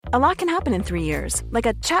A lot can happen in 3 years, like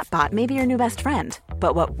a chatbot may be your new best friend.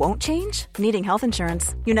 But what won't change? Needing health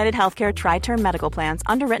insurance. United Healthcare Tri-Term Medical Plans,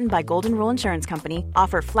 underwritten by Golden Rule Insurance Company,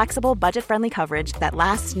 offer flexible, budget-friendly coverage that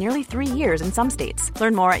lasts nearly 3 years in some states.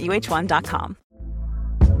 Learn more at uh1.com.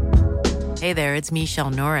 Hey there, it's Michelle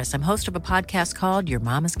Norris. I'm host of a podcast called Your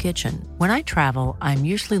Mama's Kitchen. When I travel, I'm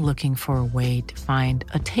usually looking for a way to find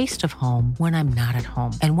a taste of home when I'm not at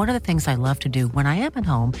home. And one of the things I love to do when I am at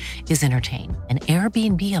home is entertain. And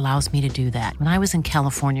Airbnb allows me to do that. When I was in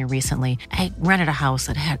California recently, I rented a house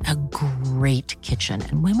that had a great kitchen.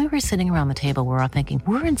 And when we were sitting around the table, we're all thinking,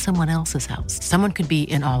 we're in someone else's house. Someone could be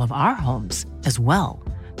in all of our homes as well.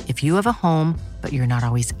 If you have a home, but you're not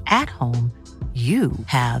always at home, you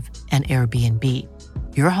have an Airbnb.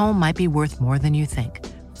 Your home might be worth more than you think.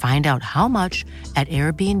 Find out how much at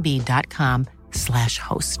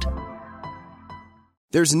airbnb.com/host.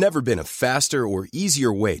 There's never been a faster or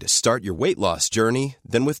easier way to start your weight loss journey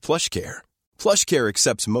than with PlushCare. PlushCare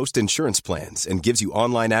accepts most insurance plans and gives you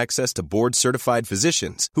online access to board-certified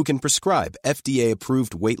physicians who can prescribe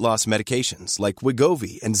FDA-approved weight loss medications like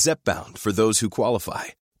Wegovy and Zepbound for those who qualify.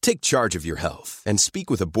 Take charge of your health and speak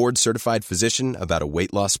with a board-certified physician about a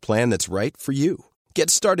weight loss plan that's right for you. Get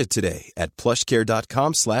started today at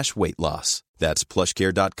plushcare.com/weight loss. That's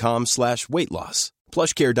plushcare.com/weight loss.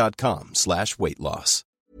 plushcare.com/weight loss.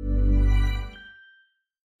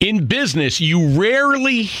 In business, you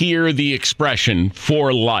rarely hear the expression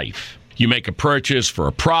 "for life." You make a purchase for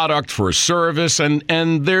a product, for a service, and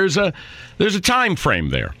there's a time frame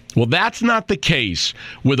there. Well, that's not the case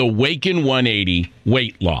with Awaken 180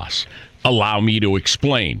 weight loss. Allow me to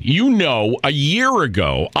explain. You know, a year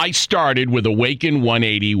ago, I started with Awaken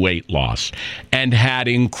 180 weight loss and had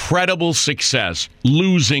incredible success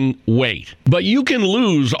losing weight. But you can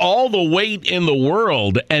lose all the weight in the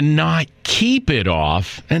world and not keep it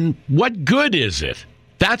off. And what good is it?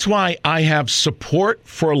 That's why I have support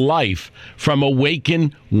for life from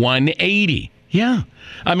Awaken 180. Yeah.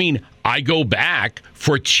 I mean, I go back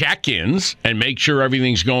for check-ins and make sure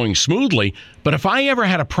everything's going smoothly. But if I ever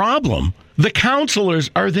had a problem, the counselors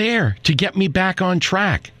are there to get me back on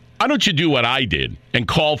track. Why don't you do what I did and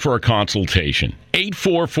call for a consultation?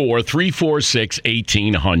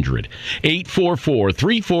 844-346-1800.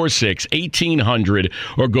 844-346-1800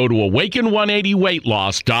 or go to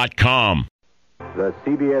awaken180weightloss.com. The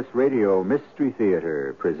CBS Radio Mystery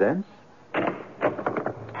Theater presents...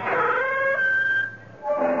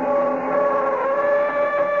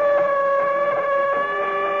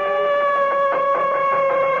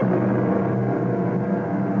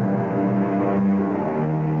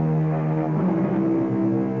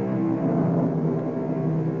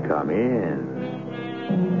 Come in.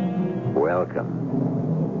 Welcome.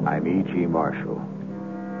 I'm E.G. Marshall.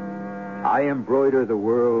 I embroider the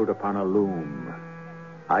world upon a loom.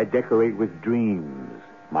 I decorate with dreams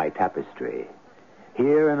my tapestry.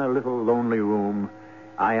 Here in a little lonely room,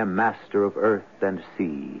 I am master of earth and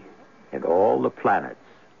sea, and all the planets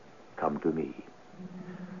come to me.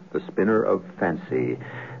 The spinner of fancy,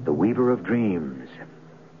 the weaver of dreams.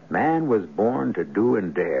 Man was born to do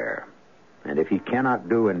and dare, and if he cannot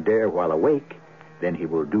do and dare while awake, then he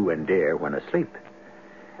will do and dare when asleep.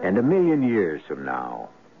 And 1,000,000 years from now,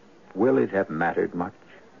 will it have mattered much?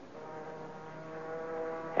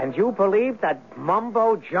 And you believe that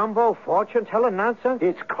mumbo-jumbo fortune-telling nonsense?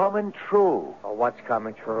 It's coming true. Oh, what's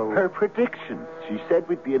coming true? Her predictions. She said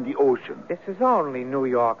we'd be in the ocean. This is only New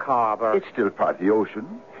York Harbor. It's still part of the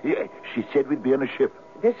ocean. Yeah, she said we'd be on a ship.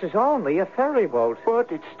 This is only a ferry boat. But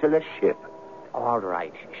it's still a ship. All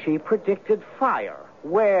right. She predicted fire.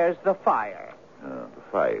 Where's the fire? The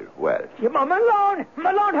fire. Well. Malone!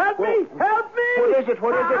 Malone, help me! Help me! What is it?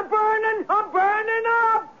 What is it? I'm burning! I'm burning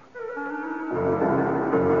up!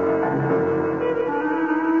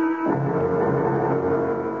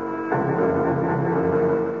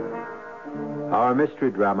 Our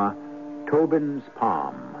mystery drama, Tobin's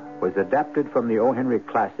Palm, was adapted from the O. Henry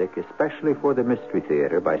classic especially for the Mystery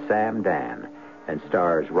Theater by Sam Dan and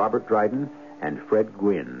stars Robert Dryden and Fred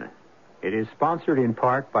Gwynne. It is sponsored in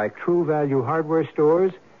part by True Value Hardware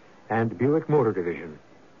Stores and Buick Motor Division.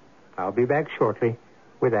 I'll be back shortly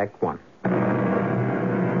with Act One.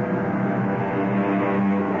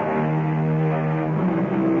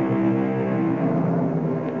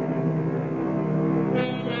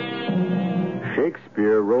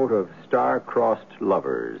 Shakespeare wrote of star-crossed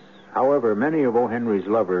lovers. However, many of O. Henry's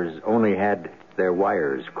lovers only had their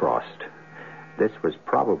wires crossed. This was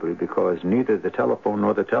probably because neither the telephone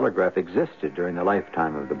nor the telegraph existed during the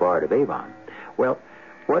lifetime of the Bard of Avon. Well,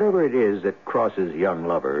 whatever it is that crosses young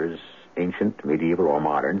lovers, ancient, medieval, or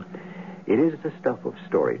modern, it is the stuff of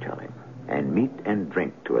storytelling. and meat and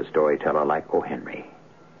drink to a storyteller like O. Henry.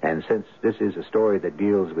 And since this is a story that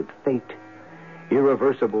deals with fate,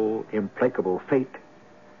 irreversible, implacable fate,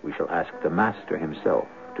 we shall ask the master himself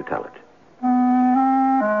to tell it.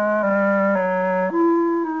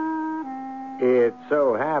 It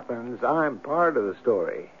so happens I'm part of the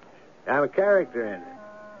story. I'm a character in it.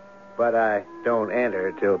 But I don't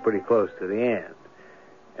enter till pretty close to the end.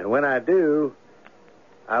 And when I do,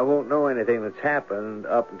 I won't know anything that's happened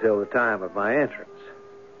up until the time of my entrance.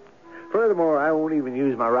 Furthermore, I won't even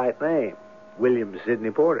use my right name, William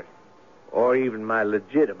Sidney Porter, or even my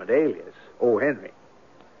legitimate alias, O. Henry.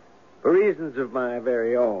 For reasons of my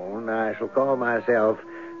very own, I shall call myself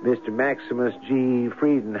Mr. Maximus G.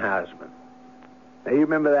 Friedenhausman. Now, you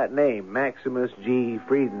remember that name, Maximus G.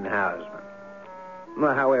 Friedenhausman.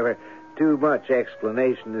 Well, however, too much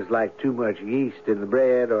explanation is like too much yeast in the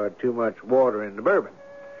bread or too much water in the bourbon.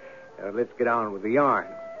 Let's get on with the yarn.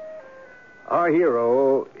 Our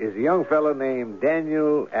hero is a young fellow named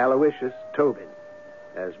Daniel Aloysius Tobin,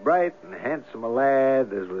 as bright and handsome a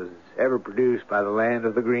lad as was ever produced by the land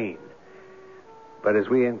of the green. But as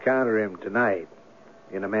we encounter him tonight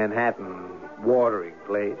in a Manhattan watering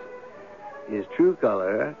place, his true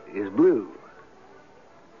color is blue.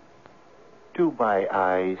 Do my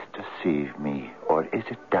eyes deceive me, or is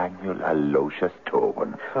it Daniel Aloysius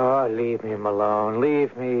Tobin? Oh, leave me, Malone.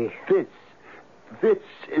 Leave me. This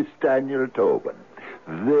is Daniel Tobin.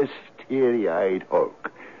 This teary-eyed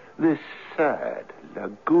Hulk. This sad,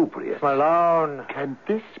 lugubrious... Malone. Can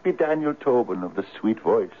this be Daniel Tobin of the sweet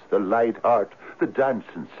voice, the light heart, the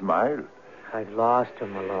dancing smile? I've lost her,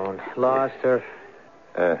 Malone. Lost her.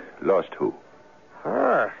 Lost who?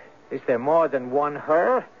 Her. Is there more than one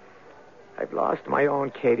her? I've lost my own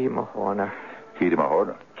Katie Mahorner. Katie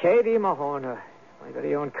Mahorner? Katie Mahorner. My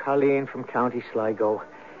very own Colleen from County Sligo.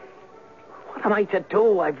 What am I to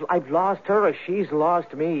do? I've lost her or she's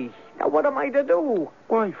lost me. Now, what am I to do?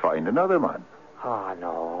 Why, find another man. Oh,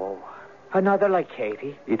 no. Another like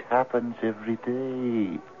Katie? It happens every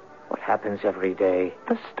day. What happens every day?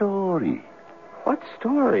 The story. What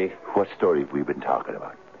story? What story have we been talking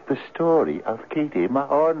about? The story of Katie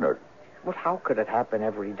Mahorner. Well, how could it happen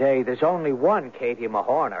every day? There's only one Katie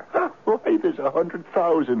Mahorner. Why, there's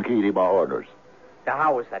 100,000 Katie Mahorners. Now,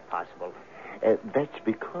 how is that possible? That's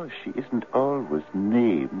because she isn't always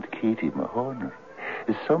named Katie Mahorner.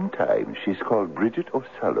 Sometimes she's called Bridget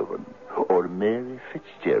O'Sullivan, or Mary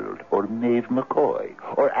Fitzgerald, or Maeve McCoy,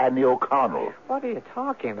 or Annie O'Connell. What are you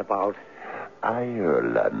talking about?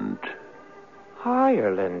 Ireland.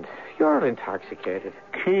 Ireland? You're intoxicated.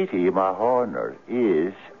 Katie Mahorner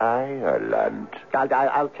is Ireland.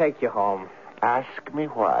 I'll take you home. Ask me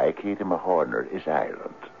why Katie Mahorner is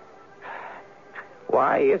Ireland.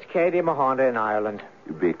 Why is Katie Mahorner in Ireland?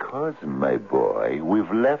 Because, my boy,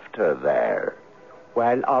 we've left her there.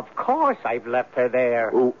 Well, of course I've left her there.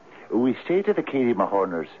 Oh, we say to the Katie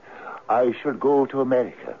Mahorners, I shall go to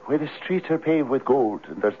America, where the streets are paved with gold,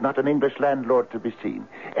 and there's not an English landlord to be seen,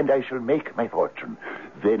 and I shall make my fortune.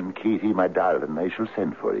 Then, Katie, my darling, I shall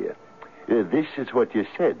send for you. This is what you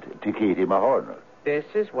said to Katie Mahorner. This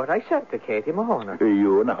is what I said to Katie Mahorner.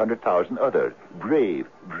 You and 100,000 other brave,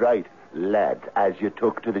 bright lads as you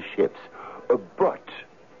took to the ships. But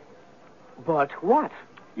what?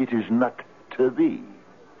 It is not to be.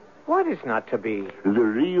 What is not to be? The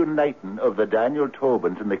reuniting of the Daniel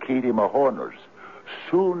Tobins and the Katie Mahorners.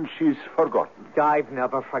 Soon she's forgotten. I've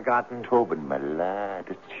never forgotten. Tobin, my lad,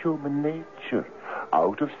 it's human nature.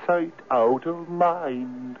 Out of sight, out of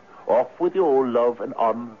mind. Off with the old love and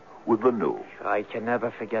on with the new. I can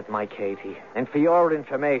never forget my Katie. And for your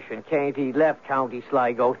information, Katie left County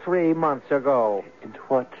Sligo 3 months ago. And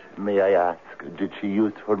what, may I ask, did she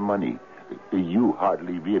use for money? You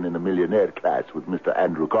hardly being in the millionaire class with Mr.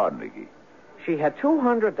 Andrew Carnegie. She had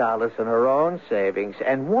 $200 in her own savings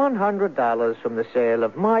and $100 from the sale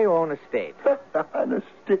of my own estate. An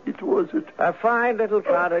estate, was it? A fine little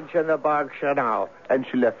cottage in the Berkshire now. And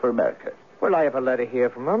she left for America? Well, I have a letter here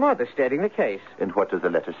from her mother stating the case. And what does the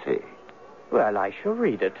letter say? Well, I shall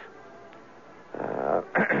read it.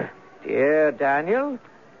 Dear Daniel,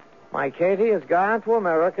 my Katie has gone to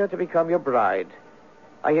America to become your bride.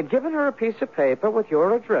 I had given her a piece of paper with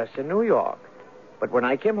your address in New York. But when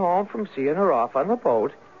I came home from seeing her off on the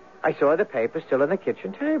boat, I saw the paper still on the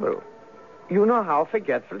kitchen table. You know how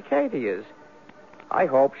forgetful Katie is. I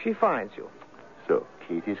hope she finds you. So,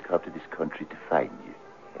 Katie's come to this country to find you.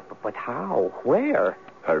 Yeah, but how? Where?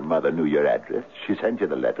 Her mother knew your address. She sent you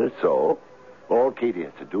the letter, so all Katie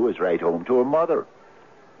has to do is write home to her mother.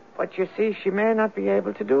 But you see, she may not be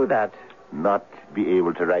able to do that. Not be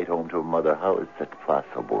able to write home to her mother? How is that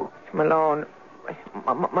possible? Malone,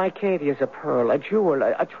 My Katie is a pearl, a jewel,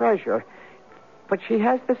 a treasure. But she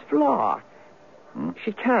has this flaw.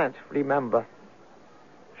 She can't remember.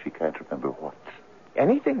 She can't remember what?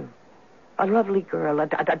 Anything. A lovely girl, a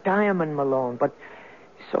diamond, Malone, but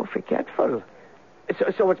so forgetful.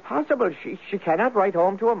 So it's possible she cannot write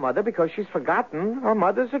home to her mother because she's forgotten her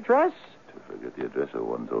mother's address. To forget the address of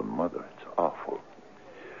one's own mother, it's awful.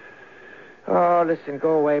 Oh, listen,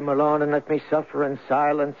 go away, Malone, and let me suffer in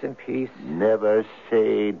silence and peace. Never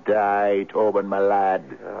say die, Tobin, my lad.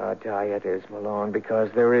 Die it is, Malone, because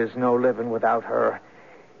there is no living without her.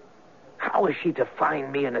 How is she to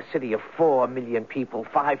find me in a city of 4 million people,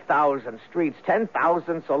 5,000 streets,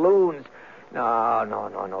 10,000 saloons?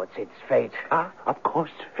 No, it's fate. Of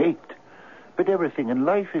course, fate. But everything in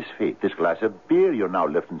life is fate. This glass of beer you're now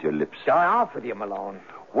lifting to your lips. Off with you, Malone.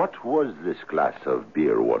 What was this glass of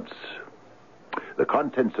beer once? The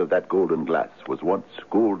contents of that golden glass was once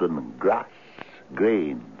golden grass,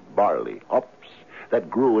 grain, barley, hops that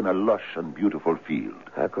grew in a lush and beautiful field.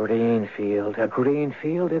 A green field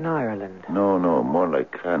in Ireland. No, more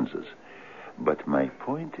like Kansas. But my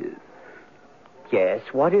point is... Yes,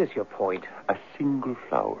 what is your point? A single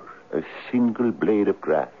flower, a single blade of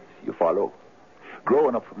grass, you follow?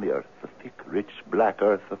 Growing up from the earth, the thick, rich, black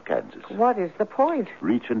earth of Kansas. What is the point?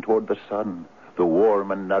 Reaching toward the sun, the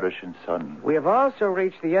warm and nourishing sun. We have also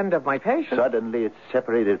reached the end of my patience. Suddenly it's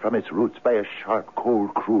separated from its roots by a sharp,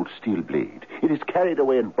 cold, cruel steel blade. It is carried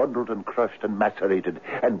away and bundled and crushed and macerated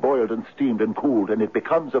and boiled and steamed and cooled, and it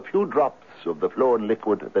becomes a few drops of the flowing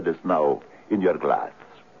liquid that is now in your glass.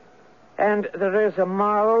 And there is a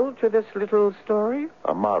moral to this little story?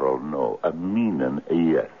 A moral, no. A meaning,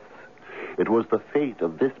 yes. It was the fate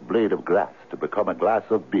of this blade of grass to become a glass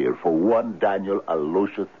of beer for one Daniel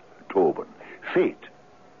Aloysius Tobin. Fate.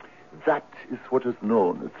 That is what is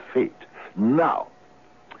known as fate. Now,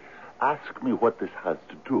 ask me what this has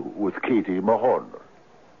to do with Katie Mahorner.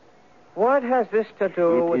 What has this to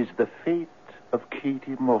do with... It is the fate of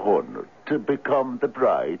Katie Mahorner to become the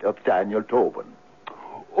bride of Daniel Tobin.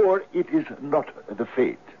 Or it is not the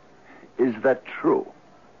fate. Is that true?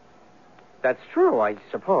 That's true, I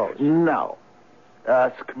suppose. Now,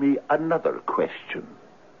 ask me another question.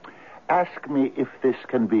 Ask me if this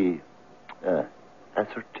can be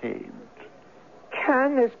ascertained.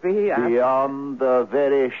 Can this be... Beyond the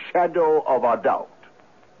very shadow of a doubt.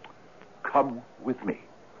 Come with me.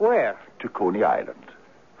 Where? To Coney Island.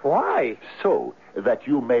 Why? So that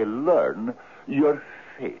you may learn your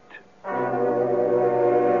fate.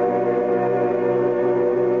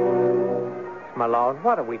 Malone,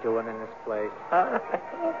 what are we doing in this place?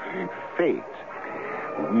 Fate.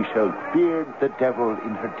 We shall beard the devil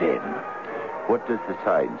in her den. What does the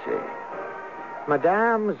sign say?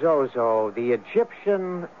 Madame Zozo, the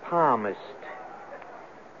Egyptian palmist.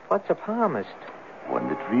 What's a palmist? One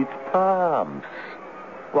that reads palms.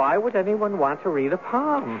 Why would anyone want to read a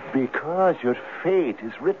palm? Because your fate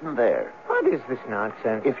is written there. What is this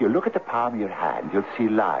nonsense? If you look at the palm of your hand, you'll see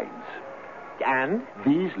lines. And?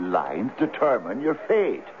 These lines determine your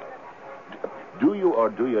fate. Do you or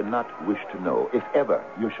do you not wish to know if ever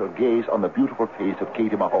you shall gaze on the beautiful face of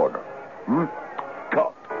Katie Mahorner?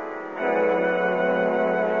 Come.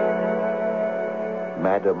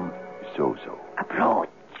 Madame Zozo. Approach.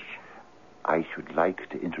 I should like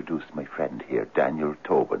to introduce my friend here, Daniel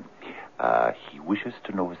Tobin. He wishes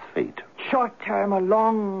to know his fate. Short term, a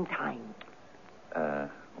long time.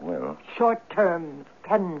 Well... Short term,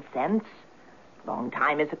 10 cents. Long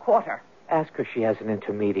time is a quarter. Ask her she has an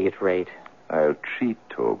intermediate rate. I'll treat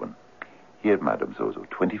Tobin. Here, Madame Zozo,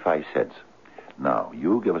 25 cents. Now,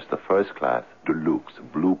 you give us the first class deluxe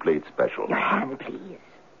blue plate special. Your hand, please.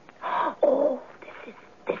 Oh,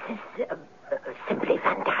 this is simply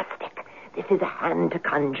fantastic. This is a hand to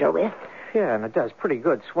conjure with. Yeah, and it does pretty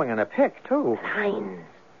good swinging a pick, too. The lines.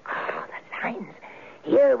 Oh, the lines.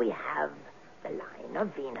 Here we have the line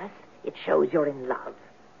of Venus. It shows you're in love.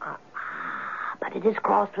 But it is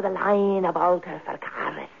crossed with a line of alter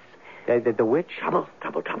Farcaris. The which? Trouble.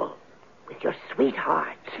 With your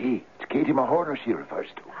sweetheart. See, it's Katie Mahorner she refers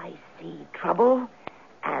to. I see trouble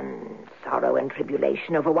and sorrow and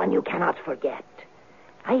tribulation over one you cannot forget.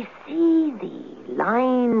 I see the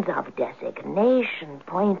lines of designation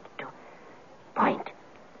point to... Point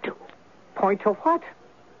to what?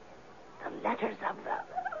 The letters of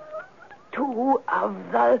the... Two of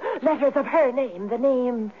the letters of her name. The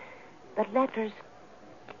name... The letters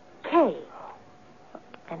K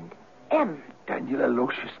and M. Daniel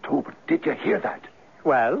Aloysius Tobin, did you hear that?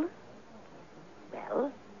 Well?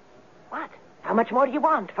 Well, what? How much more do you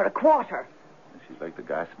want for a quarter? She's like the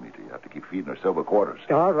gas meter. You have to keep feeding her silver quarters.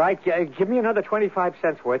 All right, give me another 25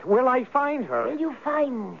 cents worth. Will I find her? Will you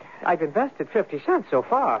find? I've invested 50 cents so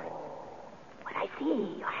far. What I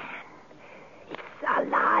see, your hand. It's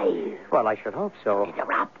alive. Well, I should hope so. It's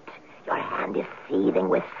erupt. Your hand is seething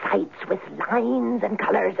with sights, with lines and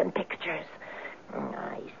colors and pictures.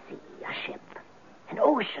 I see a ship, an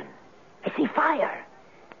ocean. I see fire.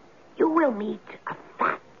 You will meet a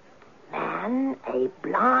fat man, a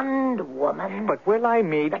blonde woman. But will I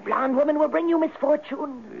meet... The blonde woman will bring you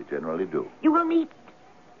misfortune. They generally do. You will meet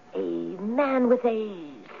a man with a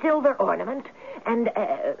silver ornament and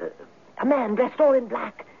a man dressed all in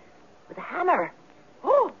black with a hammer.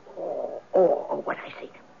 Oh, what I see.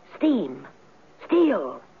 Steam,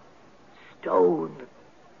 steel, stone,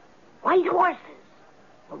 white horses,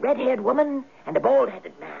 a red-haired woman, and a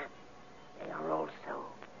bald-headed man. They are also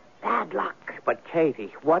bad luck. But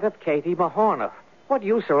Katie, what of Katie Mahorner? What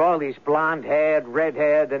use are all these blonde-haired,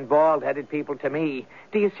 red-haired, and bald-headed people to me?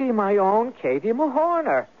 Do you see my own Katie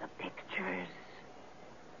Mahorner? The pictures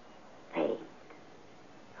fade.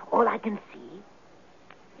 All I can see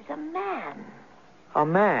is a man. A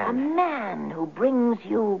man? A man who brings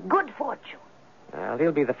you good fortune. Well,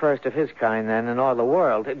 he'll be the first of his kind, then, in all the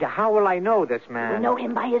world. How will I know this man? You know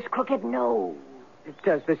him by his crooked nose.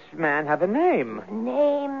 Does this man have a name?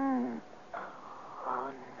 Name?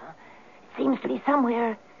 Oh, no. It seems to be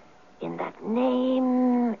somewhere in that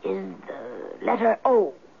name is the letter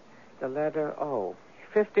O. The letter O.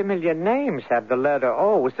 50 million names have the letter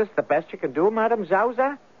O. Is this the best you can do, Madame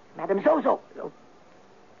Zauza? Madame Zozo. I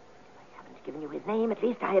haven't given you his name. At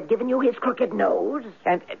least I have given you his crooked nose.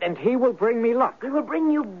 And he will bring me luck. He will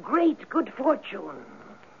bring you great good fortune.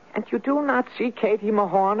 And you do not see Katie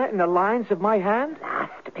Mahorner in the lines of my hand?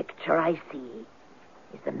 Last picture I see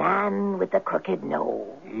is the man with the crooked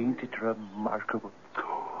nose. Ain't it remarkable?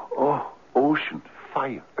 Oh, ocean,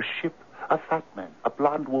 fire, a ship, a fat man, a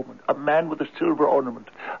blonde woman, a man with a silver ornament,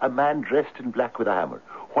 a man dressed in black with a hammer,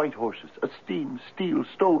 white horses, a steam, steel,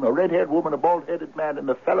 stone, a red-haired woman, a bald-headed man, and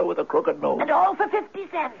a fellow with a crooked nose. And all for 50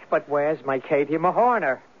 cents. But where's my Katie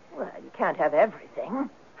Mahorner? Well, you can't have everything.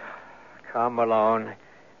 Come, Malone.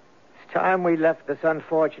 It's time we left this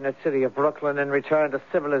unfortunate city of Brooklyn and returned to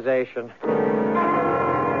civilization.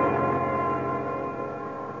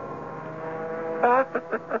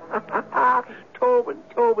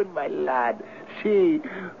 Tobin, my lad. See,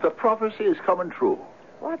 the prophecy is coming true.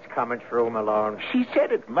 What's coming true, Malone? She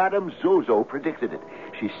said it. Madame Zozo predicted it.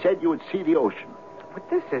 She said you would see the ocean. But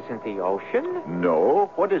this isn't the ocean.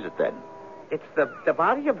 No? What is it then? It's the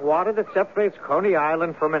body of water that separates Coney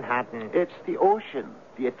Island from Manhattan. It's the ocean.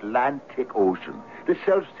 The Atlantic Ocean. The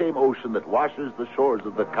self-same ocean that washes the shores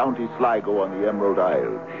of the County Sligo on the Emerald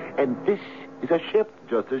Isle. And this is a ship,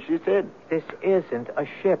 just as she said. This isn't a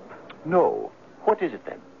ship. No. What is it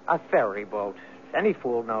then? A ferry boat. Any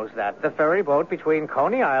fool knows that. The ferry boat between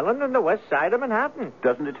Coney Island and the west side of Manhattan.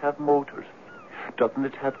 Doesn't it have motors? Doesn't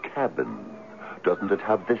it have cabins? Doesn't it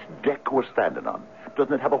have this deck we're standing on?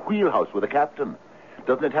 Doesn't it have a wheelhouse with a captain?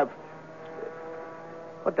 Doesn't it have...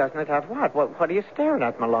 Well, doesn't it have what? What are you staring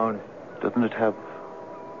at, Malone? Doesn't it have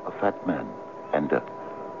a fat man and a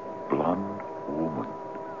blonde woman?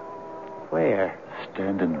 Where?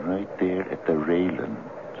 Standing right there at the railing.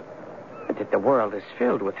 The world is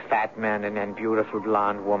filled with fat men and beautiful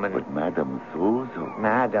blonde women. But Madame Zozo...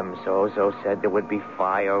 Madame Zozo said there would be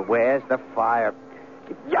fire. Where's the fire?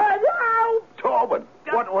 Yeah, Tobin!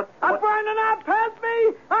 What? I'm burning up! Help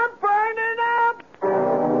me! I'm burning up!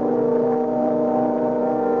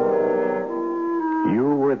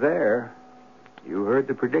 You were there. You heard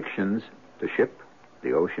the predictions. The ship,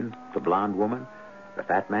 the ocean, the blonde woman, the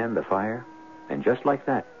fat man, the fire. And just like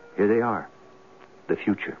that, here they are. The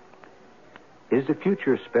future. Is the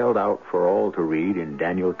future spelled out for all to read in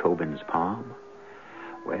Daniel Tobin's palm?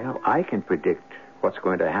 Well, I can predict what's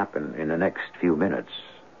going to happen in the next few minutes.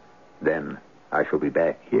 Then I shall be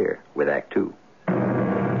back here with Act Two.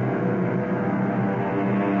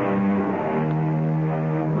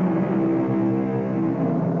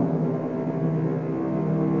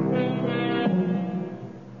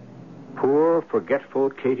 Poor,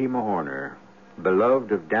 forgetful Katie Mahorner,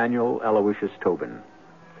 beloved of Daniel Aloysius Tobin.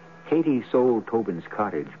 Katie sold Tobin's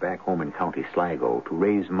cottage back home in County Sligo to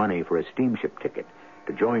raise money for a steamship ticket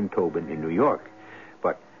to join Tobin in New York.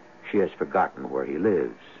 But she has forgotten where he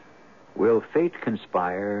lives. Will fate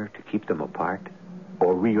conspire to keep them apart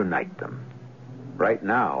or reunite them? Right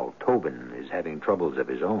now, Tobin is having troubles of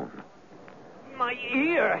his own. my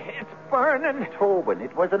ear. It's burning. Tobin,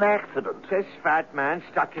 it was an accident. This fat man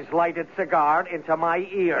stuck his lighted cigar into my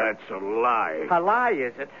ear. That's a lie. A lie,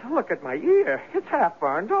 is it? Look at my ear. It's half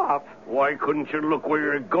burned off. Why couldn't you look where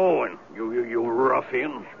you're going, you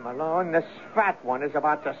ruffian? Malone, this fat one is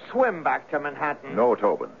about to swim back to Manhattan. No,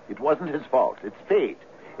 Tobin, it wasn't his fault. It's fate.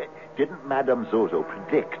 Didn't Madame Zozo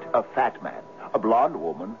predict a fat man, a blonde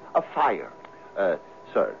woman, a fire?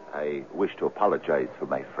 Sir, I wish to apologize for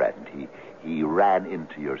my friend. He ran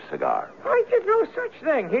into your cigar. I did no such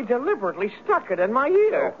thing. He deliberately stuck it in my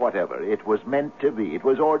ear. Oh, whatever. It was meant to be. It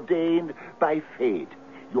was ordained by fate.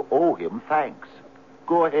 You owe him thanks.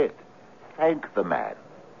 Go ahead. Thank the man.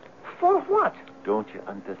 For what? Don't you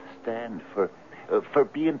understand? For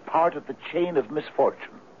being part of the chain of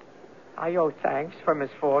misfortune. I owe thanks for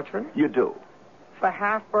misfortune. You do. For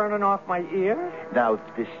half burning off my ear? Now,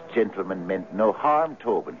 this gentleman meant no harm,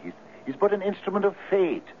 Tobin. He's but an instrument of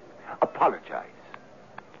fate. Apologize.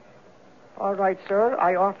 All right, sir.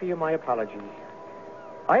 I offer you my apology.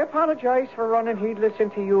 I apologize for running heedless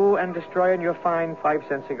into you and destroying your fine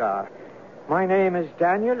 5-cent cigar. My name is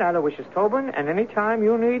Daniel Aloysius Tobin, and any time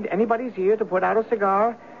you need anybody's ear to put out a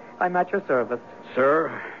cigar, I'm at your service.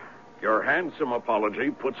 Sir, your handsome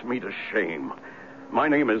apology puts me to shame. My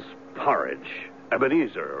name is Porridge,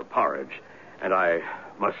 Ebenezer Porridge, and I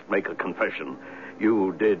must make a confession.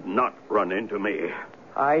 You did not run into me.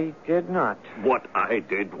 I did not. What I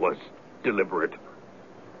did was deliberate.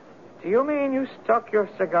 Do you mean you stuck your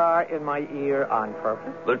cigar in my ear on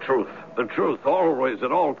purpose? The truth, always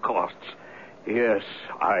at all costs. Yes,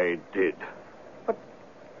 I did.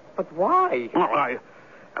 But why? Well, I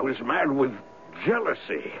was mad with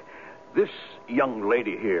jealousy. This young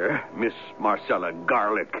lady here, Miss Marcella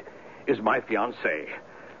Garlick, is my fiancée,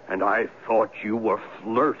 and I thought you were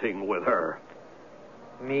flirting with her.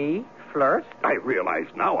 Me? Flirt? I realize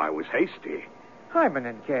now I was hasty. I'm an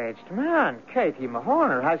engaged man. Katie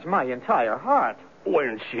Mahorner has my entire heart.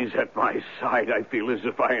 When she's at my side, I feel as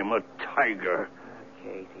if I am a tiger.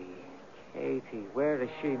 Katie, where is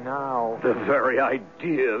she now? The very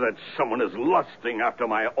idea that someone is lusting after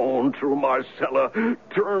my own true Marcella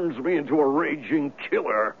turns me into a raging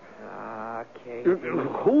killer. Ah, Katie.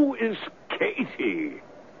 Who is Katie?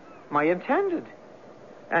 My intended.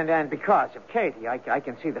 And because of Katie, I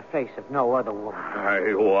can see the face of no other woman.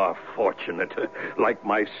 You are fortunate, like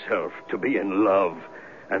myself, to be in love.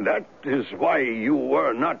 And that is why you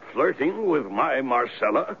were not flirting with my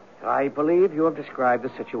Marcella? I believe you have described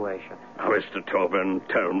the situation. Now, Mr. Tobin,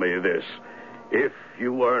 tell me this. If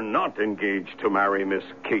you were not engaged to marry Miss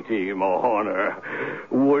Katie Mahorner,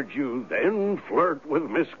 would you then flirt with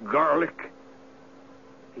Miss Garlick?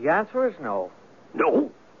 The answer is no.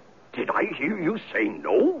 No? Did I hear you say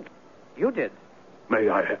no? You did. May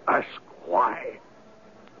I ask why?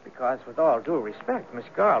 Because, with all due respect, Miss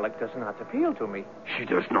Garlick does not appeal to me. She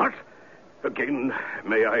does not? Again,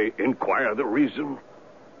 may I inquire the reason?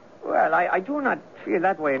 Well, I do not feel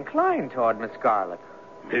that way inclined toward Miss Garlick.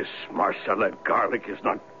 Miss Marcella Garlick is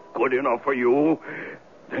not good enough for you?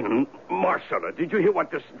 Then, Marcella, did you hear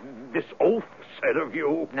what this oaf said of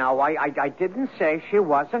you? No, I didn't say she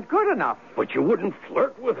wasn't good enough. But you wouldn't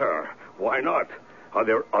flirt with her. Why not? Are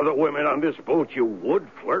there other women on this boat you would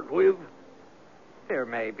flirt with? There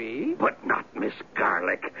may be. But not Miss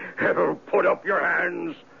Garlick. Put up your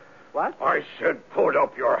hands. What? I said put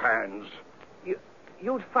up your hands.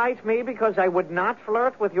 You'd fight me because I would not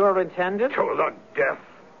flirt with your intended? To the death.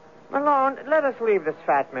 Malone, let us leave this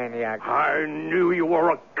fat maniac. I knew you were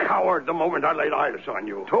a coward the moment I laid eyes on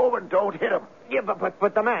you. Tobin, don't hit him. Yeah,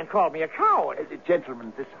 but the man called me a coward.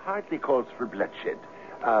 Gentlemen, this hardly calls for bloodshed.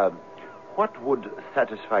 What would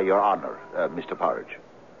satisfy your honor, Mr. Porridge?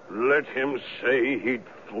 Let him say he'd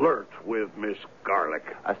flirt with Miss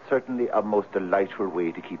Garlick. Certainly a most delightful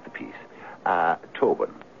way to keep the peace.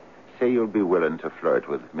 Tobin, say you'll be willing to flirt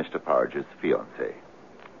with Mr. Porridge's fiancée.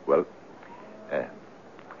 Well,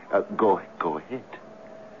 go ahead.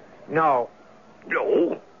 No.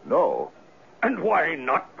 No? No? And why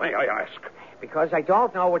not, may I ask? Because I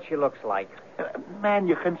don't know what she looks like. Man,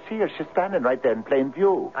 you can see her. She's standing right there in plain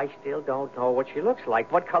view. I still don't know what she looks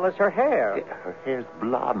like. What color's her hair? Her hair's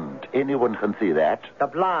blonde. Anyone can see that. The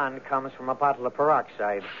blonde comes from a bottle of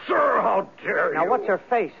peroxide. Sir, how dare you? Now, what's her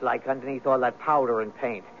face like underneath all that powder and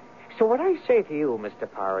paint? So what I say to you, Mr.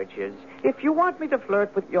 Porridge, is if you want me to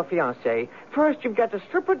flirt with your fiancée, first you've got to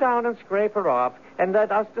strip her down and scrape her off and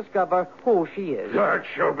let us discover who she is. That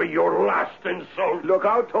shall be your last insult. Look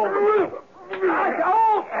out, Tobin.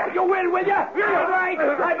 Oh, you will you? You're right.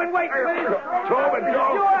 I've been waiting for this. Tobin,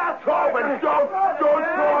 don't. Tobin, don't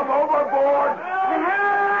throw him overboard.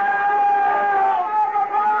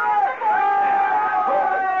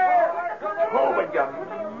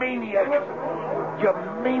 You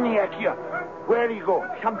maniac, you. Where are you going?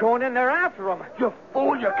 I'm going in there after him. You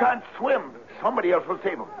fool, you can't swim. Somebody else will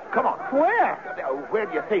save him. Come on. Where? Where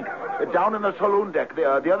do you think? Down in the saloon deck, the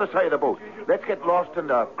other side of the boat. Let's get lost in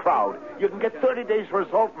the crowd. You can get 30 days for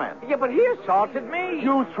assault, man. Yeah, but he assaulted me.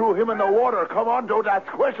 You threw him in the water. Come on, don't ask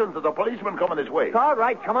questions. There's a policeman coming this way. All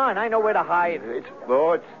right, come on. I know where to hide. It's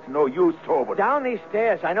no use, Tobin. Down these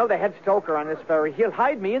stairs. I know the head stoker on this ferry. He'll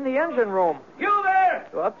hide me in the engine room. You there!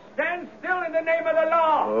 Whoops. Stand still in the name of the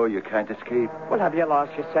law! Oh, you can't escape. Well, have you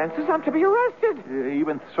lost your senses? I'm to be arrested.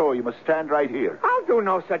 Even so, you must stand right here. I'll do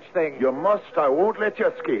no such thing. You must. I won't let you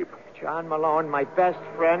escape. John Malone, my best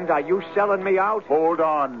friend, are you selling me out? Hold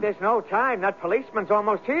on. There's no time. That policeman's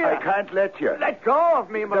almost here. I can't let you. Let go of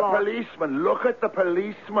me, Malone. The policeman. Look at the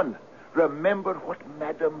policeman. Remember what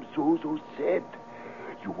Madame Zozo said.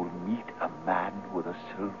 You will meet a man with a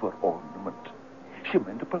silver ornament. She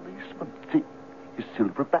meant a policeman. See, his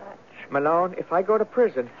silver badge. Malone, if I go to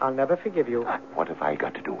prison, I'll never forgive you. What have I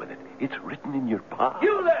got to do with it? It's written in your palm.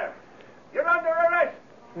 You there! You're under arrest!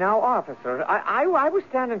 Now, officer, I was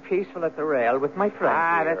standing peaceful at the rail with my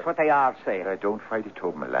friend. That's what they all say. Don't fight it,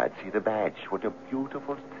 Toby, my lad. See the badge. What a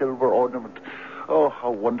beautiful silver ornament. Oh,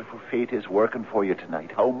 how wonderful fate is working for you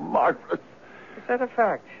tonight. How marvelous. Is that a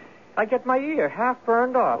fact? I get my ear half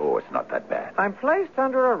burned off. Oh, it's not that bad. I'm placed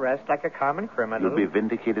under arrest like a common criminal. You'll be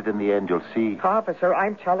vindicated in the end, you'll see. Officer,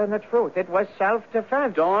 I'm telling the truth. It was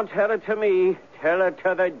self-defense. Don't tell it to me. Tell it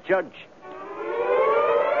to the judge.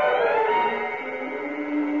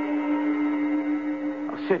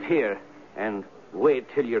 Sit here and wait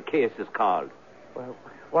till your case is called. Well,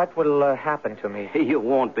 what will happen to me? You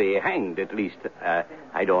won't be hanged, at least.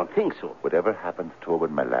 I don't think so. Whatever happens,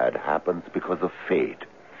 Tobin, my lad, happens because of fate.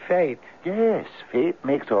 Fate? Yes, fate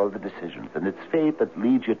makes all the decisions, and it's fate that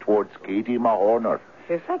leads you towards Katie Mahorner.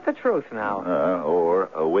 Is that the truth now? Or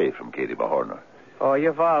away from Katie Mahorner. Oh,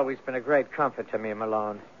 you've always been a great comfort to me,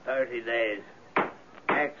 Malone. 30 days.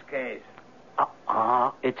 Next case.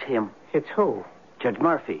 It's him. It's who? Judge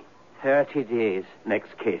Murphy. 30 days.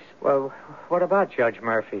 Next case. Well, what about Judge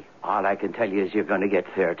Murphy? All I can tell you is you're going to get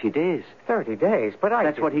 30 days. 30 days? But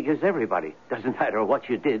That's what he gives everybody. Doesn't matter what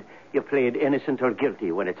you did. You played innocent or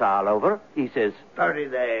guilty. When it's all over, he says, 30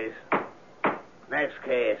 days. Next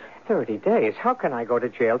case. 30 days? How can I go to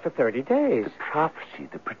jail for 30 days? The prophecy,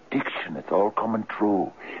 the prediction, it's all coming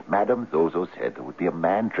true. Madame Zozo said there would be a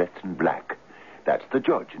man dressed in black. That's the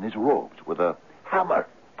judge in his robes with a hammer.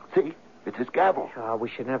 See? It's his gavel. Oh,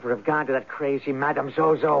 we should never have gone to that crazy Madame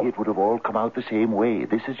Zozo. It would have all come out the same way.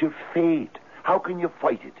 This is your fate. How can you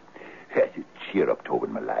fight it? Cheer up,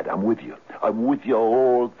 Tobin, my lad. I'm with you. I'm with you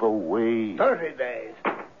all the way. 30 days.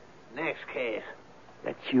 Next case.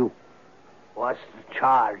 That's you. What's the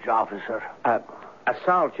charge, officer?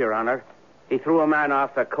 Assault, Your Honor. He threw a man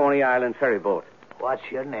off the Coney Island ferry boat. What's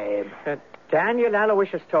your name? Daniel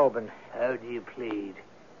Aloysius Tobin. How do you plead?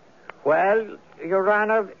 Well, Your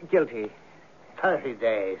Honor, guilty. 30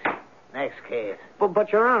 days. Next case.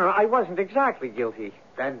 But, Your Honor, I wasn't exactly guilty.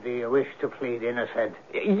 Then do you wish to plead innocent?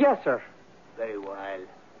 Yes, sir. Very well.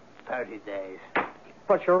 30 days.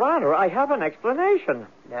 But, Your Honor, I have an explanation.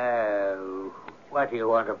 No. What do you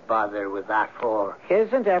want to bother with that for?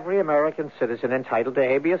 Isn't every American citizen entitled to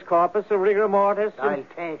habeas corpus or rigor mortis? I'll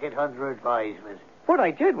take it under advisement. What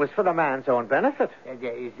I did was for the man's own benefit.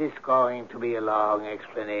 Is this going to be a long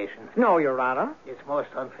explanation? No, Your Honor. It's most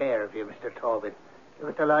unfair of you, Mr. Tobin.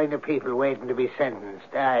 Look at the line of people waiting to be sentenced.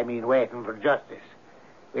 Waiting for justice.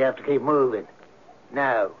 We have to keep moving.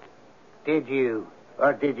 Now, did you,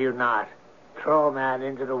 or did you not, throw a man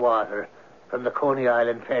into the water from the Coney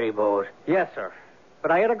Island ferry boat? Yes, sir.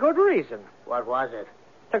 But I had a good reason. What was it?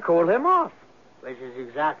 To cool him off. Which is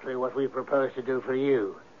exactly what we propose to do for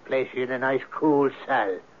you. Place you in a nice, cool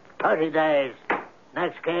cell. 30 days.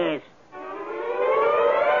 Next case.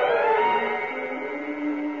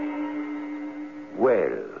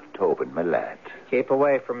 Well, Tobin, my lad. Keep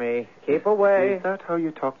away from me. Keep away. Is that how you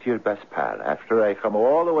talk to your best pal after I come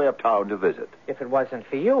all the way uptown to visit? If it wasn't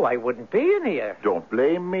for you, I wouldn't be in here. Don't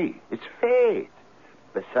blame me. It's fate.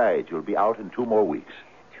 Besides, you'll be out in 2 more weeks.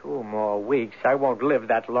 2 more weeks? I won't live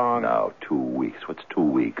that long. No, 2 weeks. What's 2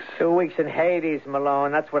 weeks? 2 weeks in Hades,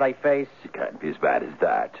 Malone. That's what I face. It can't be as bad as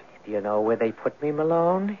that. Do you know where they put me,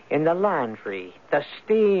 Malone? In the laundry. The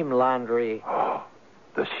steam laundry. Oh,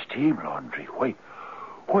 the steam laundry.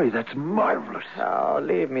 Why, that's marvelous. Oh,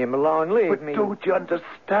 leave me, Malone. Leave me. But don't you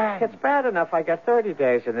understand? It's bad enough I got 30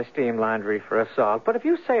 days in the steam laundry for assault. But if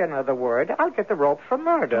you say another word, I'll get the rope for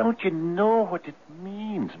murder. Don't you know what it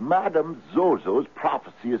means? Madame Zozo's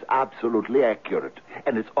prophecy is absolutely accurate.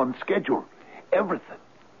 And it's on schedule. Everything.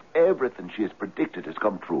 Everything she has predicted has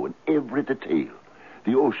come true in every detail.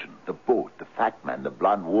 The ocean, the boat, the fat man, the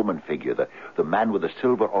blonde woman figure, the man with the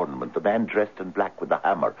silver ornament, the man dressed in black with the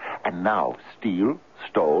hammer, and now steel,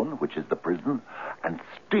 stone, which is the prison, and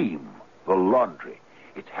steam, the laundry.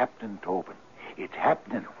 It's happening, Tobin. It's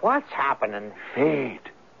happening. What's happening? Fate.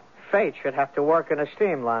 Fate should have to work in a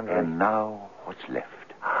steam laundry. And now, what's left?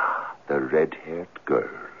 The red-haired girl.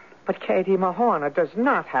 But Katie Mahorner does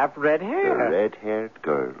not have red hair. The red-haired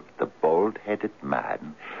girl, the bald-headed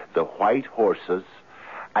man, the white horses,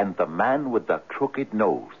 and the man with the crooked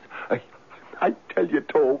nose. I tell you,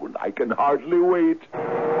 Tobin, I can hardly wait.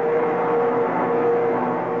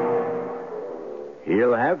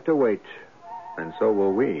 He'll have to wait, and so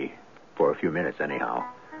will we, for a few minutes anyhow,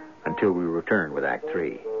 until we return with Act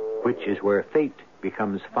 3, which is where fate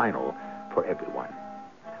becomes final for everyone.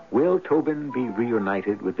 Will Tobin be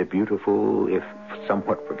reunited with the beautiful, if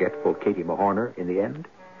somewhat forgetful, Katie Mahorner in the end?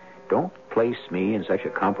 Don't place me in such a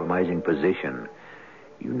compromising position.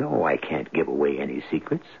 You know I can't give away any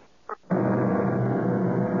secrets.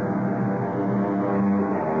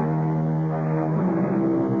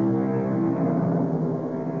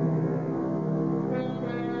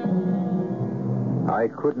 I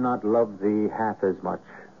could not love thee half as much,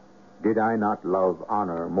 did I not love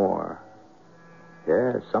honor more.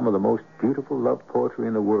 Yes, some of the most beautiful love poetry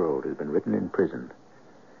in the world has been written in prison.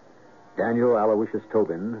 Daniel Aloysius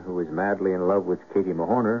Tobin, who is madly in love with Katie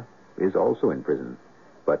Mahorner, is also in prison.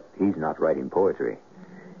 But he's not writing poetry.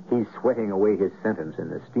 He's sweating away his sentence in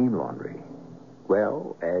the steam laundry.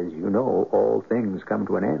 Well, as you know, all things come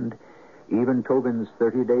to an end, even Tobin's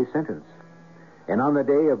 30-day sentence. And on the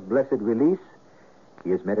day of blessed release,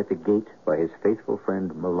 he is met at the gate by his faithful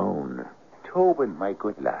friend Malone. Tobin, my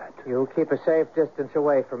good lad. You keep a safe distance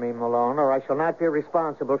away from me, Malone, or I shall not be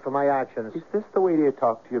responsible for my actions. Is this the way you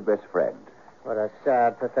talk to your best friend? What a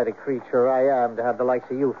sad, pathetic creature I am to have the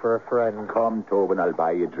likes of you for a friend. Come, Tobin, I'll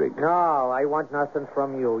buy you a drink. No, I want nothing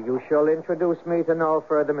from you. You shall introduce me to no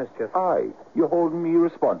further mischief. Aye, you're holding me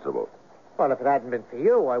responsible. Well, if it hadn't been for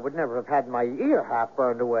you, I would never have had my ear half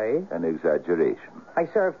burned away. An exaggeration. I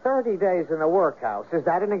served 30 days in the workhouse. Is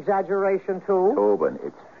that an exaggeration, too? Tobin,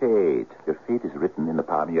 it's fate. Your fate is written in the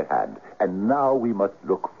palm of your hand. And now we must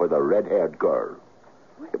look for the red-haired girl.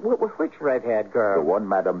 Which red-haired girl? The one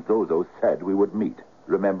Madame Zozo said we would meet.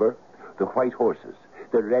 Remember? The white horses,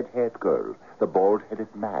 the red-haired girl, the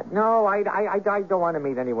bald-headed man. No, I don't want to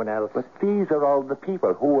meet anyone else. But these are all the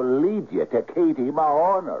people who will lead you to Katie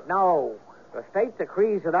Mahorner. No. If fate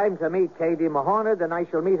decrees that I'm to meet Katie Mahorner, then I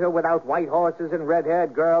shall meet her without white horses and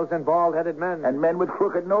red-haired girls and bald-headed men. And men with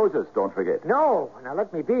crooked noses, don't forget. No. Now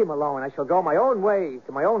let me be, Malone. I shall go my own way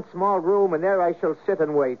to my own small room, and there I shall sit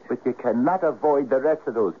and wait. But you cannot avoid the rest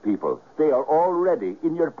of those people. They are already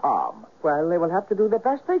in your palm. Well, they will have to do the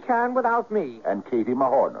best they can without me. And Katie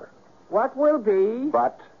Mahorner. What will be?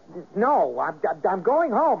 But? No, I'm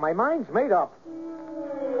going home. My mind's made up.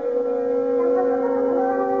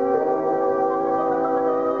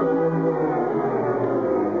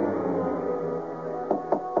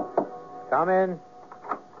 Come in.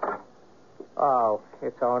 Oh,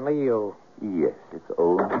 it's only you. Yes, it's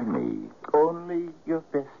only me. Only your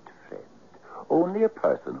best friend. Only a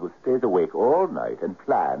person who stays awake all night and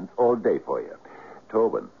plans all day for you.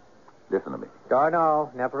 Tobin, listen to me. Oh,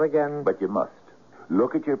 no, never again. But you must.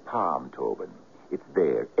 Look at your palm, Tobin. It's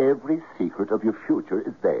there. Every secret of your future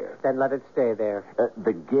is there. Then let it stay there.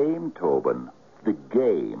 The game, Tobin, the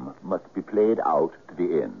game must be played out to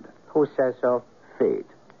the end. Who says so? Fate.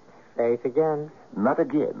 Fate again? Not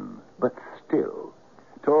again, but still.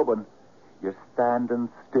 Tobin, you're standing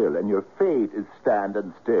still, and your fate is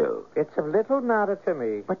standing still. It's of little matter to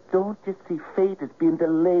me. But don't you see fate is being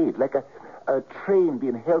delayed, like a train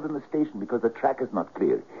being held in the station because the track is not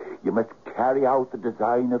clear. You must carry out the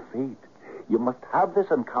design of fate. You must have this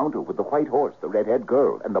encounter with the white horse, the red-haired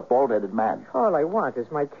girl, and the bald-headed man. All I want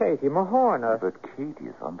is my Katie Mahorner. But Katie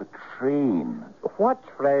is on the train. What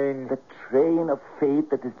train? The train of fate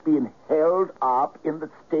that is being held up in the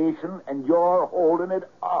station, and you're holding it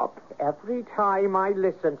up. Every time I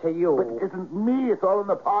listen to you... But it isn't me. It's all in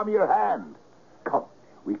the palm of your hand. Come.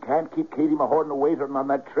 We can't keep Katie Mahorner waiting on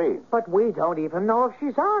that train. But we don't even know if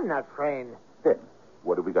she's on that train. Then,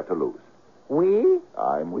 what have we got to lose? We?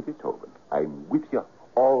 I'm with you, Tobin. I'm with you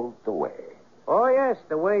all the way. Oh, yes,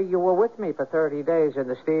 the way you were with me for 30 days in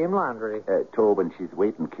the steam laundry. Tobin, she's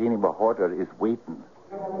waiting. Katie Mahorner is waiting.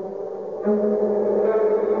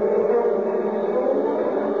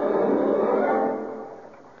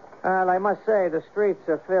 Well, I must say, the streets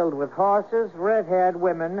are filled with horses, red-haired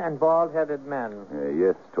women, and bald-headed men.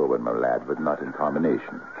 Yes, Tobin, my lad, but not in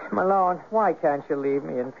combination. Malone, why can't you leave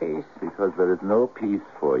me in peace? Because there is no peace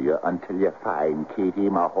for you until you find Katie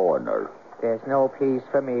Mahorner. There's no peace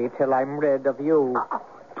for me till I'm rid of you.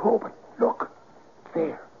 Tobin, look.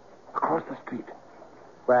 There, across the street.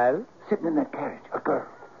 Well? Sitting in that carriage, a girl.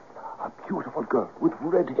 A beautiful girl with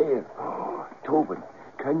red hair. Oh, Tobin,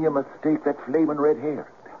 can you mistake that flaming red hair?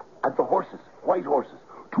 And the horses, white horses,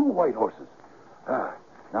 2 white horses.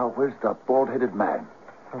 Now where's the bald-headed man?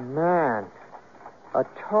 A man? A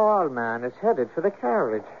tall man is headed for the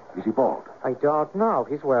carriage. Is he bald? I don't know.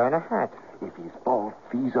 He's wearing a hat. If he's bald,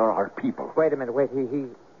 these are our people. Wait a minute, wait.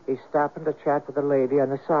 He's stopping to chat with a lady on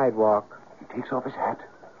the sidewalk. He takes off his hat.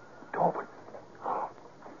 Tobin.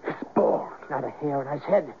 He's bald. Not a hair on his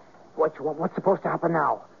head. What's supposed to happen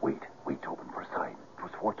now? Wait, Tobin, for a sign. It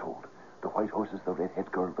was foretold. The white horses, the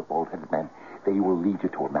red-headed girl, the bald-headed man, they will lead you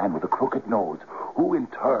to a man with a crooked nose, who in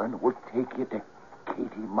turn will take you to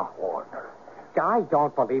Katie Mahorner. I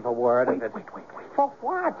don't believe a word of it. Wait. For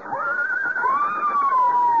what?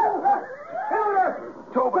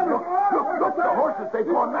 Tobin, look, the horses, they've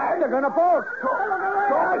gone mad. They're going to bolt.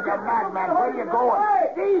 Tobin, you madman, where are you going?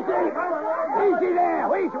 Easy there.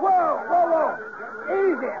 Wait, whoa.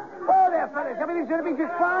 Easy. Whoa there, fellas. Everything's going to be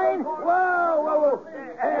just fine. Whoa.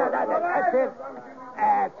 That's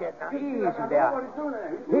it. Now, easy there.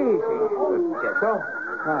 Easy.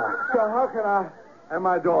 So how can I and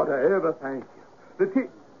my daughter ever thank you?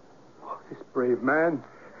 This brave man.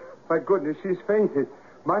 My goodness, she's fainted.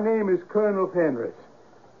 My name is Colonel Penrith.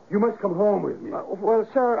 You must come home with me. Well,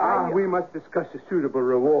 sir, we must discuss a suitable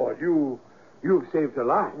reward. You've saved her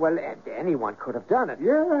life. Well, anyone could have done it.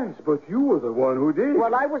 Yes, but you were the one who did.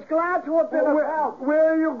 Well, I was glad to have been of help.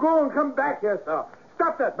 Where are you going? Come back here, sir.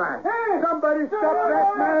 Stop that man. Hey! Somebody stop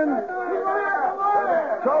that man.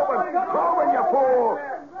 Tobin, you fool.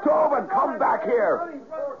 Tobin, come back here.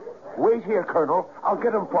 Wait here, Colonel. I'll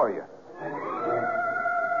get him for you.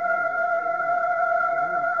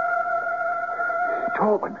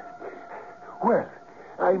 Tobin. Well,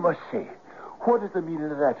 I must say, what is the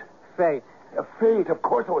meaning of that? Fate. Fate, of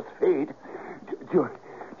course it was fate. Do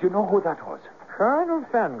you know who that was? Colonel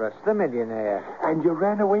Fenris, the millionaire. And you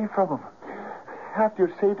ran away from him. After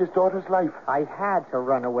you saved his daughter's life. I had to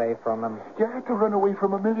run away from him. You had to run away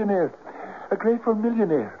from a millionaire. A grateful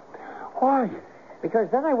millionaire. Why? Because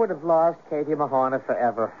then I would have lost Katie Mahorner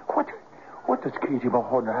forever. What does Katie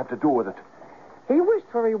Mahorner have to do with it? He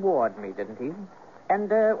wished to reward me, didn't he?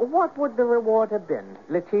 And what would the reward have been?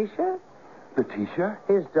 Letitia? Letitia?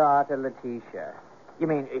 His daughter, Letitia. You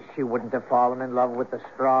mean she wouldn't have fallen in love with the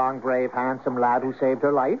strong, brave, handsome lad who saved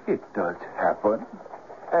her life? It does happen.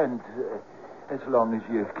 And as long as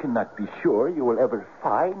you cannot be sure you will ever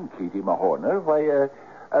find Katie Mahorner, why,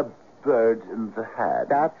 a bird in the hand.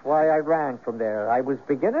 That's why I ran from there. I was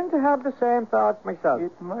beginning to have the same thoughts myself.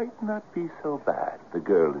 It might not be so bad. The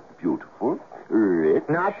girl is beautiful, rich.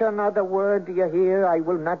 Not another word, do you hear? I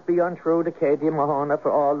will not be untrue to Katie Mahorner for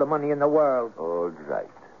all the money in the world. All right.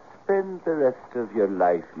 Spend the rest of your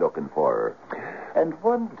life looking for her. And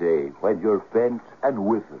one day, when you're bent and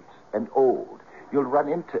withered and old, you'll run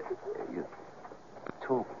into...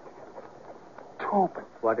 Tobin.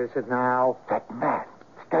 What is it now? That man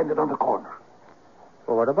standing on the corner.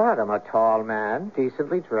 Well, what about him? A tall man,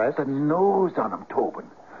 decently dressed. The nose on him, Tobin.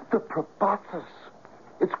 The proboscis.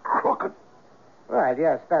 It's crooked. Right,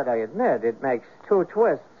 yes, that I admit. It makes 2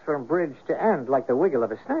 twists from bridge to end like the wiggle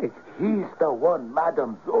of a snake. He's the one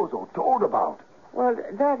Madame Zozo told about. Well,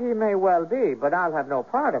 that he may well be, but I'll have no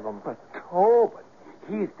part of him. But Tobin,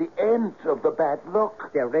 he's the end of the bad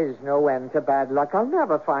luck. There is no end to bad luck. I'll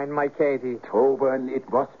never find my Katie. Tobin, it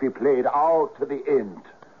must be played out to the end.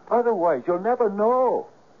 Otherwise, you'll never know.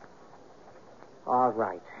 All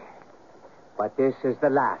right. But this is the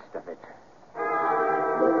last of it.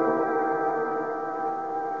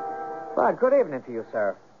 Well, good evening to you,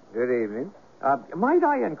 sir. Good evening. Might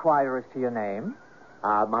I inquire as to your name?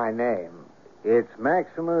 My name. It's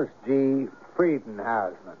Maximus G.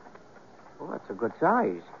 Friedenhausman. Well, that's a good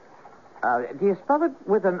size. Do you spell it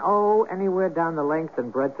with an O anywhere down the length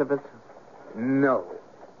and breadth of it? No.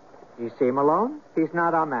 Do you see Malone? He's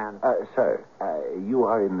not our man. Sir, you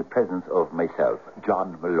are in the presence of myself,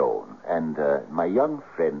 John Malone, and my young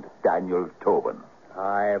friend, Daniel Tobin.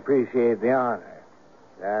 I appreciate the honor.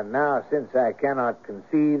 And now, since I cannot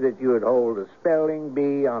conceive that you would hold a spelling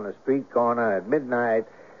bee on a street corner at midnight,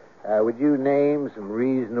 would you name some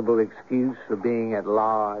reasonable excuse for being at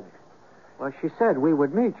large? Well, she said we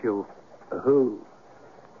would meet you. Who?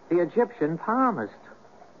 The Egyptian palmist.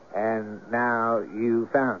 And now you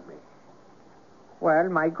found me. Well,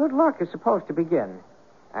 my good luck is supposed to begin.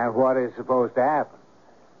 And what is supposed to happen?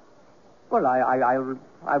 Well,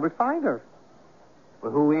 I will find her.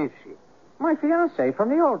 Well, who is she? My fiancée from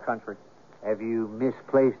the old country. Have you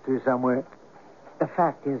misplaced her somewhere? The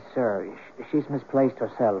fact is, sir, she's misplaced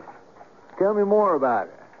herself. Tell me more about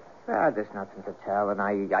her. There's nothing to tell, and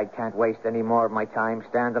I can't waste any more of my time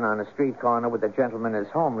standing on a street corner with a gentleman as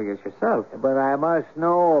homely as yourself. But I must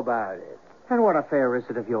know about it. And what affair is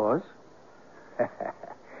it of yours?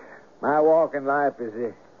 My walk in life is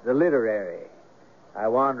the literary. I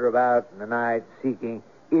wander about in the night seeking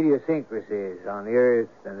idiosyncrasies on the earth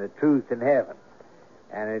and the truth in heaven.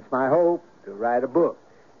 And it's my hope to write a book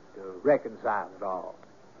to reconcile it all.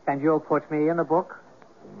 And you'll put me in the book?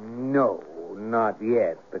 No, not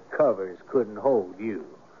yet. The covers couldn't hold you.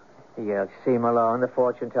 Yes, see, Malone, the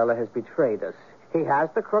fortune teller has betrayed us. He has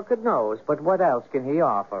the crooked nose, but what else can he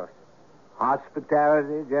offer?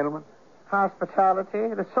 Hospitality, gentlemen?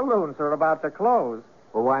 Hospitality? The saloons are about to close.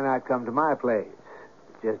 Well, why not come to my place?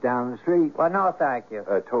 It's just down the street. Well, no, thank you.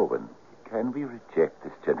 Tobin, can we reject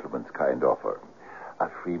this gentleman's kind offer? A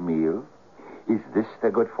free meal? Is this the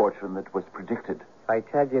good fortune that was predicted? I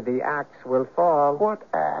tell you, the axe will fall. What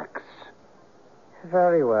axe?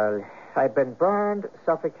 Very well. I've been burned,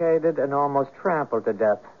 suffocated, and almost trampled to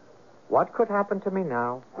death. What could happen to me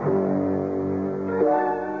now?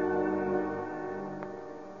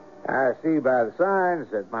 I see by the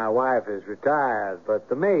signs that my wife is retired, but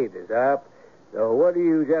the maid is up. So what do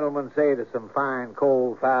you gentlemen say to some fine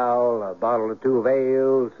cold fowl, a bottle or two of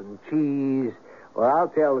ale, some cheese? Well, I'll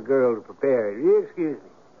tell the girl to prepare it. Will you excuse me?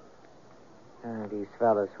 These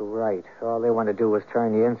fellas who write, all they want to do is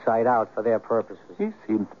turn you inside out for their purposes. He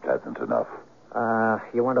seems pleasant enough.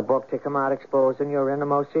 You want a book to come out exposing your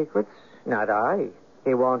innermost secrets? Not I.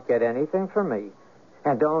 He won't get anything from me.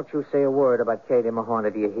 And don't you say a word about Katie Mahoney,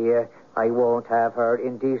 do you hear? I won't have her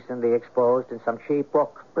indecently exposed in some cheap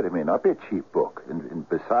book. But it may not be a cheap book. And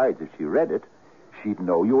besides, if she read it, she'd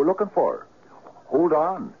know you were looking for her. Hold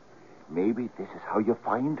on. Maybe this is how you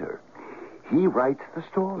find her. He writes the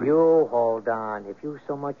story. You hold on. If you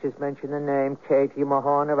so much as mention the name Katie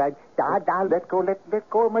Mahoney, I'll let go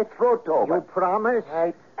of my throat, Tobin. You promise?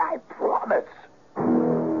 I promise.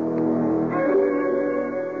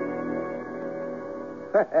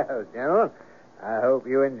 Well, gentlemen, I hope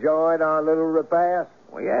you enjoyed our little repast.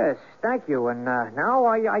 Well, yes, thank you. And now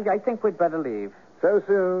I think we'd better leave. So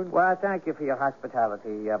soon? Well, thank you for your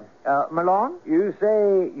hospitality. Malone? You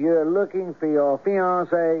say you're looking for your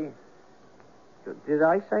fiancée? Did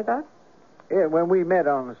I say that? Yeah, when we met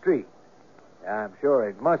on the street. I'm sure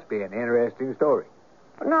it must be an interesting story.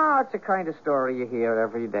 No, it's the kind of story you hear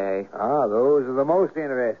every day. Ah, those are the most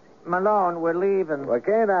interesting. Malone, we're leaving. Well,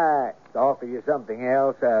 can't I offer you something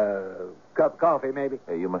else? A cup of coffee, maybe?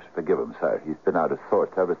 You must forgive him, sir. He's been out of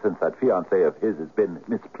sorts ever since that fiancée of his has been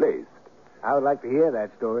misplaced. I would like to hear that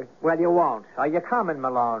story. Well, you won't. Are you coming,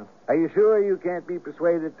 Malone? Are you sure you can't be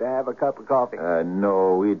persuaded to have a cup of coffee?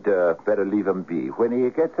 No, we'd better leave him be. When he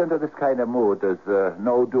gets into this kind of mood, there's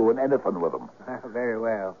no doing anything with him. Very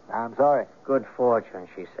well. I'm sorry. Good fortune,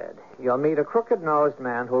 she said. You'll meet a crooked-nosed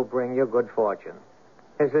man who'll bring you good fortune.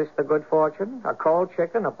 Is this the good fortune? A cold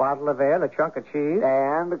chicken, a bottle of ale, a chunk of cheese?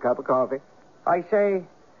 And a cup of coffee. I say,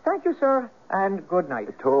 thank you, sir, and good night.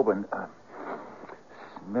 Tobin,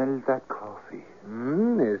 smell that coffee.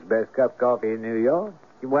 It's the best cup of coffee in New York.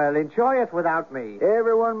 Well, enjoy it without me.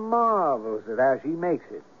 Everyone marvels at how she makes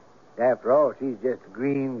it. After all, she's just a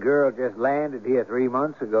green girl just landed here 3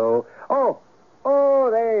 months ago. Oh,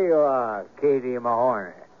 there you are, Katie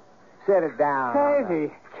Mahoney. Set it down.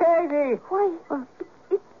 Katie! Why,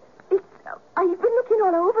 I've been looking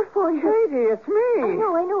all over for you. Katie, it's me.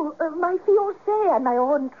 I know. My fiancé and my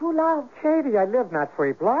own true love. Katie, I live not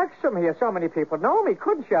 3 blocks from here. So many people know me.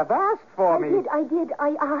 Couldn't you have asked for me? I did.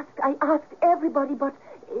 I asked everybody, but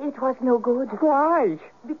it was no good. Why?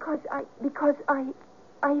 Because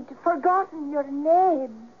I'd forgotten your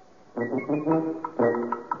name.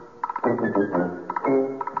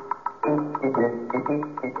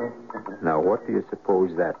 Now, what do you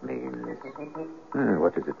suppose that means?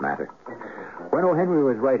 What does it matter? When O. Henry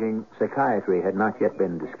was writing, psychiatry had not yet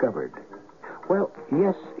been discovered. Well,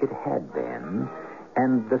 yes, it had been.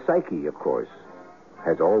 And the psyche, of course,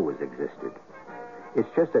 has always existed. It's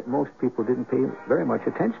just that most people didn't pay very much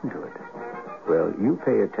attention to it. Well, you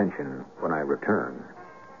pay attention when I return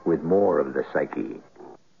with more of the psyche.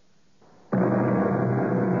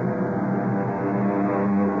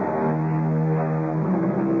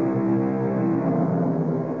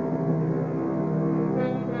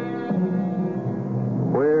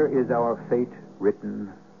 Where is our fate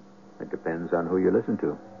written? It depends on who you listen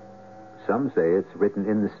to. Some say it's written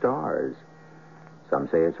in the stars. Some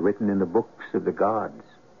say it's written in the books of the gods.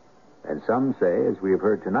 And some say, as we have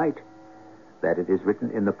heard tonight, that it is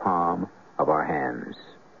written in the palm of our hands.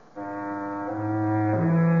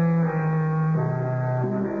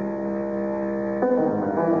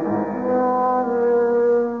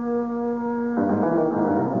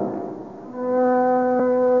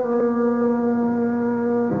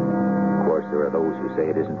 Of course, there are those who say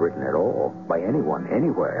it isn't written at all, by anyone,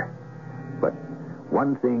 anywhere. But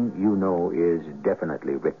one thing you know is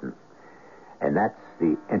definitely written, and that's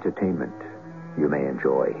the entertainment you may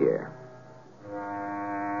enjoy here.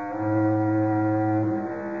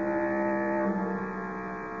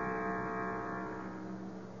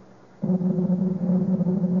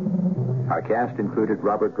 Our cast included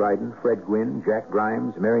Robert Dryden, Fred Gwynne, Jack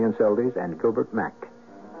Grimes, Marion Seldes, and Gilbert Mack.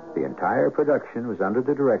 The entire production was under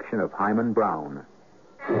the direction of Hyman Brown.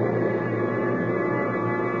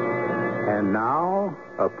 And now,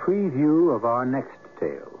 a preview of our next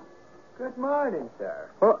tale. Good morning, sir.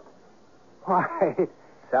 Oh, why,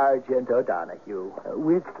 Sergeant O'Donoghue.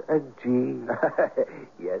 With a G.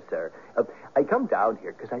 Yes, sir. I come down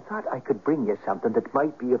here because I thought I could bring you something that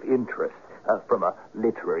might be of interest from a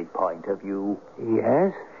literary point of view.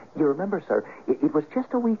 Yes? You remember, sir, it was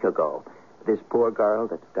just a week ago. This poor girl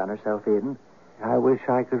that's done herself in. I wish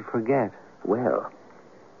I could forget. Well,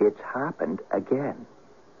 it's happened again.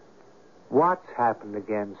 What's happened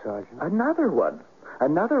again, Sergeant? Another one.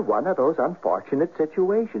 Another one of those unfortunate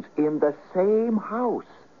situations in the same house,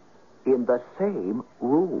 in the same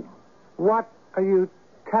room. What are you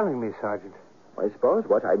telling me, Sergeant? I suppose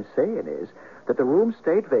what I'm saying is that the room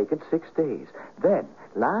stayed vacant 6 days. Then,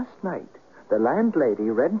 last night, the landlady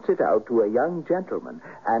rents it out to a young gentleman,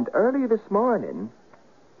 and early this morning,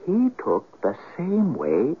 he took the same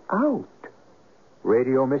way out.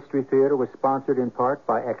 Radio Mystery Theater was sponsored in part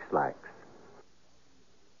by X-Lax.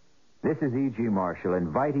 This is E.G. Marshall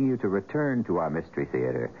inviting you to return to our Mystery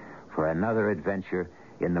Theater for another adventure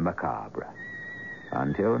in the macabre.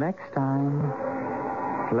 Until next time,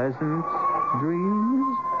 pleasant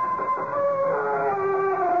dreams.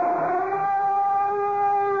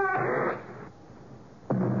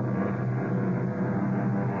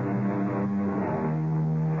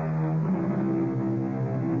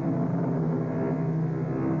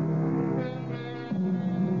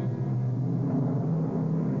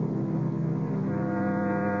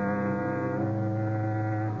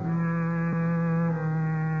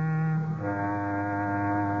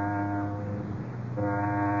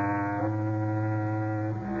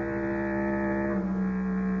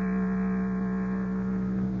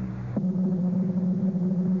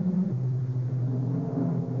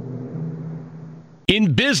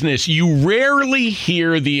 In business, you rarely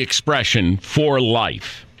hear the expression for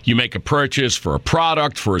life. You make a purchase for a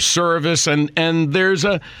product, for a service, and there's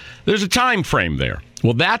a time frame there.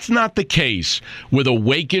 Well, that's not the case with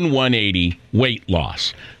Awaken 180 weight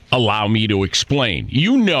loss. Allow me to explain.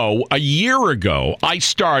 You know, a year ago, I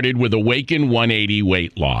started with Awaken 180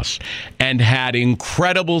 weight loss and had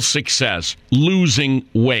incredible success losing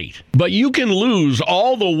weight. But you can lose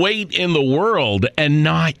all the weight in the world and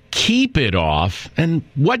not keep it off. And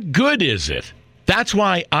what good is it? That's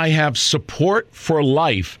why I have support for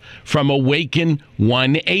life from Awaken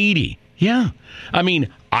 180. Yeah. I mean,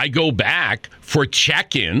 I go back for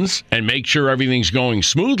check-ins and make sure everything's going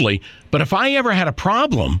smoothly. But if I ever had a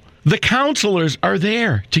problem, the counselors are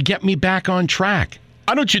there to get me back on track.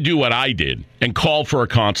 Why don't you do what I did and call for a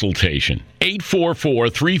consultation?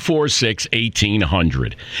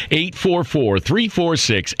 844-346-1800.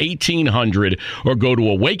 844-346-1800 or go to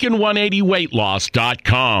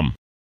awaken180weightloss.com.